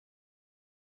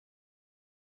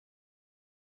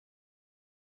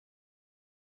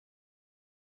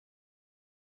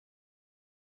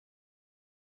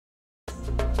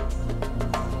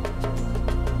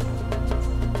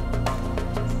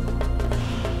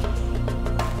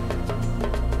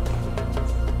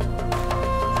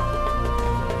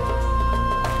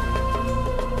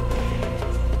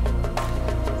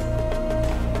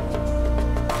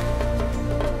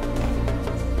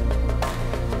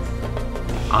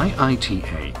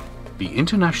IITA, the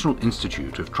International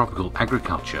Institute of Tropical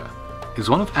Agriculture, is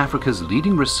one of Africa's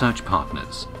leading research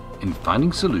partners in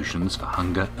finding solutions for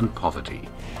hunger and poverty.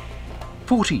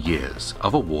 40 years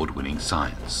of award-winning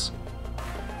science.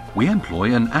 We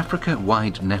employ an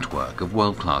Africa-wide network of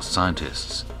world-class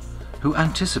scientists who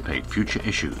anticipate future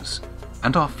issues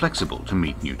and are flexible to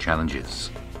meet new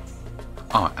challenges.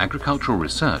 Our agricultural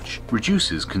research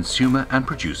reduces consumer and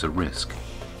producer risk,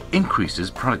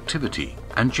 increases productivity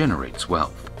and generates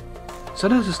wealth. So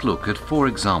let us look at 4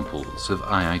 examples of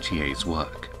IITA's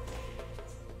work.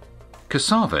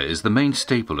 Cassava is the main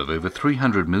staple of over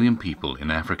 300 million people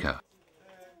in Africa.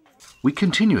 We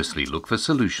continuously look for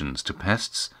solutions to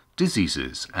pests,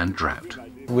 diseases and drought.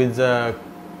 With the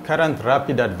current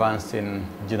rapid advance in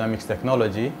genomics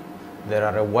technology, there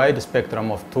are a wide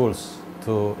spectrum of tools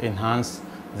to enhance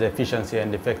the efficiency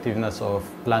and effectiveness of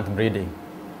plant breeding.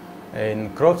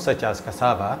 In crops such as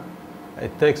cassava,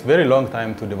 it takes very long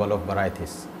time to develop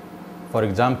varieties. For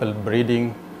example,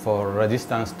 breeding for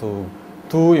resistance to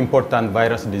 2 important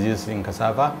virus diseases in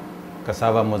cassava,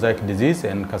 cassava mosaic disease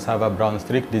and cassava brown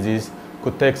streak disease,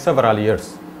 could take several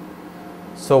years.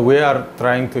 So we are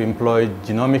trying to employ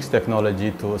genomics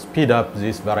technology to speed up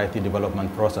this variety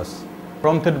development process.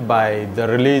 Prompted by the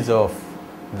release of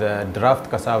the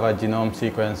draft cassava genome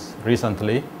sequence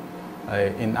recently,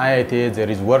 in IITA there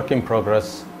is work in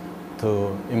progress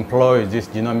to employ these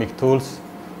genomic tools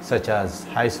such as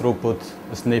high throughput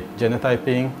SNP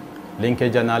genotyping,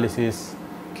 linkage analysis,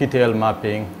 QTL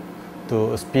mapping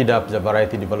to speed up the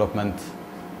variety development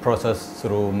process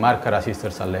through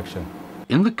marker-assisted selection.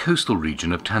 In the coastal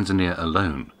region of Tanzania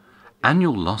alone,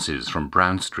 annual losses from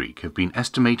brown streak have been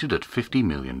estimated at $50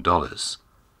 million.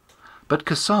 But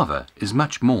cassava is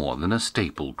much more than a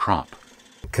staple crop.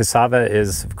 Cassava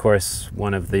is, of course,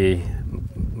 one of the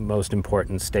most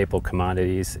important staple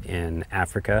commodities in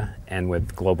Africa, and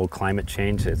with global climate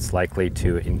change, it's likely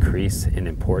to increase in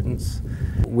importance.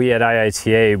 We at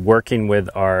IITA, working with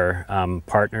our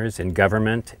partners in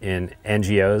government, in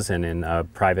NGOs, and in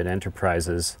private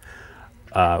enterprises,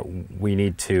 we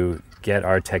need to get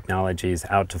our technologies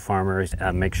out to farmers,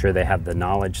 make sure they have the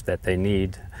knowledge that they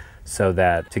need so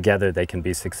that together they can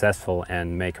be successful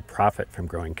and make a profit from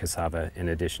growing cassava in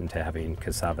addition to having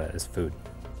cassava as food.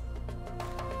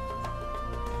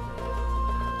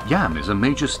 Yam is a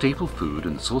major staple food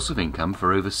and source of income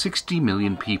for over 60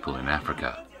 million people in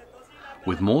Africa,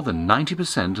 with more than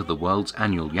 90% of the world's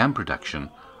annual yam production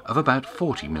of about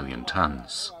 40 million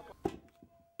tons.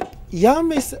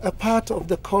 Yam is a part of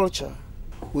the culture.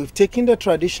 We've taken the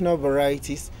traditional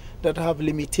varieties that have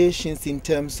limitations in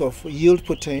terms of yield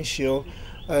potential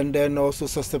and then also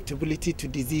susceptibility to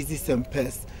diseases and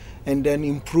pests, and then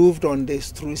improved on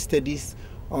this through studies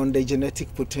on the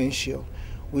genetic potential.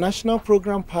 National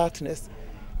program partners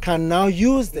can now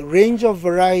use the range of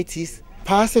varieties,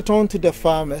 pass it on to the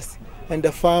farmers, and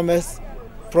the farmers,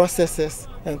 processors,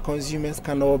 and consumers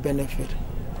can all benefit.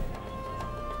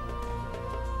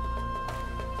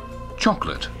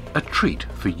 Chocolate, a treat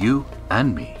for you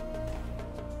and me.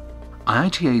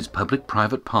 IITA's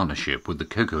public-private partnership with the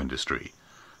cocoa industry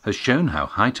has shown how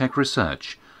high-tech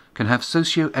research can have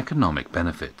socio-economic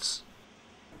benefits.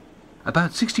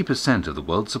 About 60% of the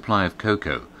world's supply of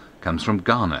cocoa comes from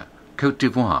Ghana, Côte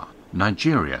d'Ivoire,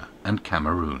 Nigeria and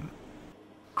Cameroon.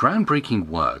 Groundbreaking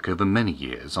work over many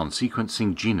years on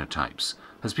sequencing genotypes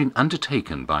has been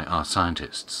undertaken by our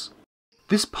scientists.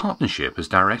 This partnership has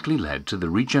directly led to the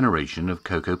regeneration of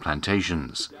cocoa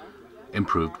plantations,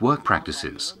 improved work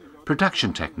practices,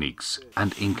 production techniques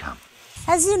and income.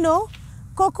 As you know,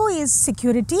 cocoa is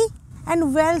security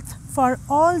and wealth for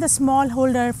all the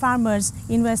smallholder farmers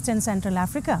in West and Central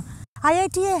Africa.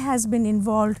 IITA has been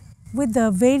involved with the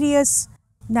various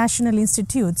national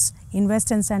institutes in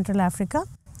West and Central Africa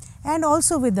and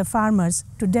also with the farmers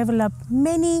to develop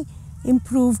many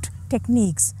improved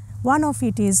techniques. One of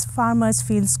it is Farmers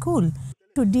Field School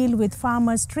to deal with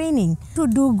farmers training, to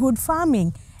do good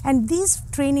farming. And these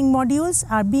training modules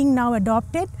are being now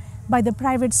adopted by the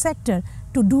private sector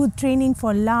to do training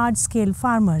for large-scale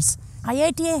farmers.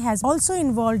 IITA has also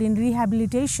involved in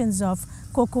rehabilitations of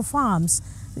cocoa farms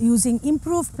using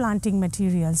improved planting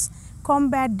materials,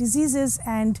 combat diseases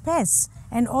and pests,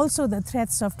 and also the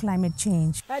threats of climate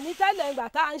change.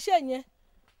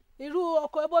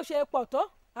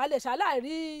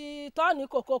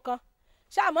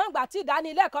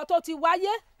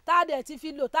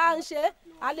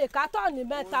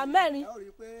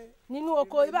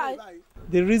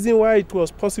 The reason why it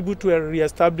was possible to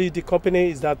re-establish the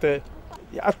company is that the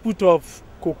output of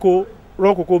cocoa,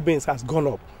 raw cocoa beans, has gone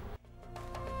up.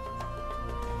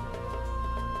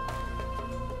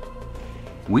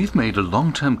 We've made a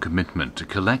long-term commitment to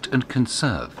collect and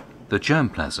conserve the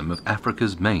germplasm of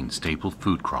Africa's main staple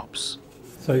food crops.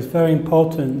 So it's very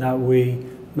important that we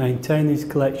maintain these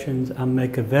collections and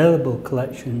make available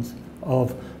collections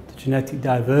of the genetic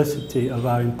diversity of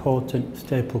our important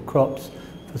staple crops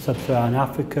for sub-Saharan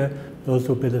Africa. Those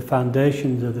will be the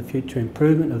foundations of the future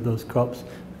improvement of those crops,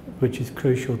 which is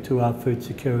crucial to our food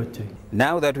security.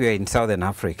 Now that we are in Southern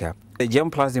Africa, the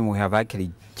germplasm we have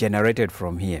actually generated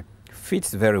from here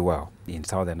fits very well in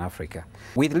Southern Africa.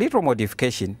 With little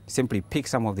modification, simply pick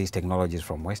some of these technologies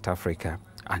from West Africa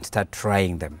and start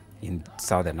trying them in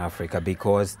Southern Africa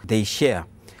because they share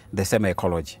the same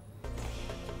ecology.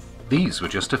 These were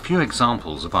just a few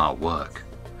examples of our work.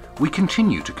 We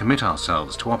continue to commit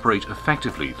ourselves to operate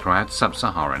effectively throughout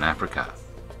sub-Saharan Africa,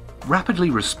 rapidly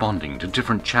responding to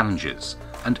different challenges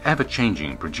and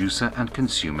ever-changing producer and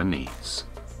consumer needs,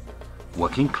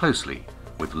 working closely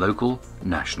with local,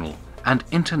 national and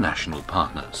international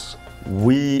partners.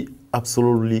 We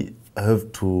absolutely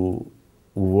have to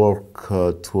work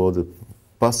toward a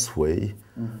pathway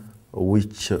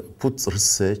which puts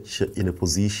research in a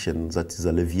position that is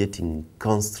alleviating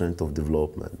constraint of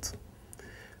development.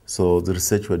 So the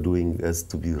research we're doing has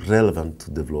to be relevant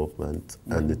to development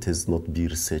and it has not be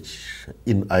research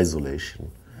in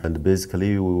isolation. And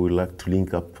basically we would like to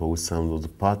link up with some of the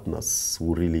partners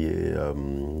who really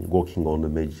working on the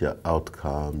major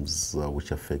outcomes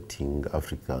which are affecting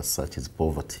Africa, such as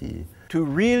poverty. To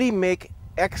really make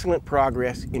excellent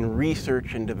progress in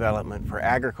research and development for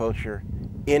agriculture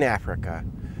in Africa,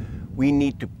 we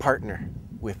need to partner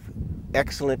with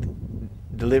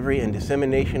excellent delivery and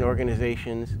dissemination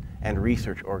organizations and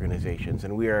research organizations.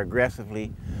 And we are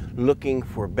aggressively looking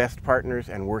for best partners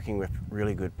and working with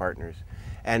really good partners.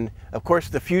 And of course,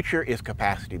 the future is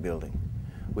capacity building.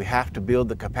 We have to build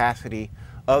the capacity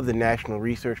of the national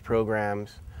research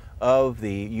programs, of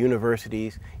the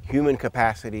universities, human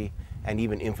capacity, and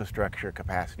even infrastructure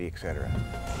capacity, etc.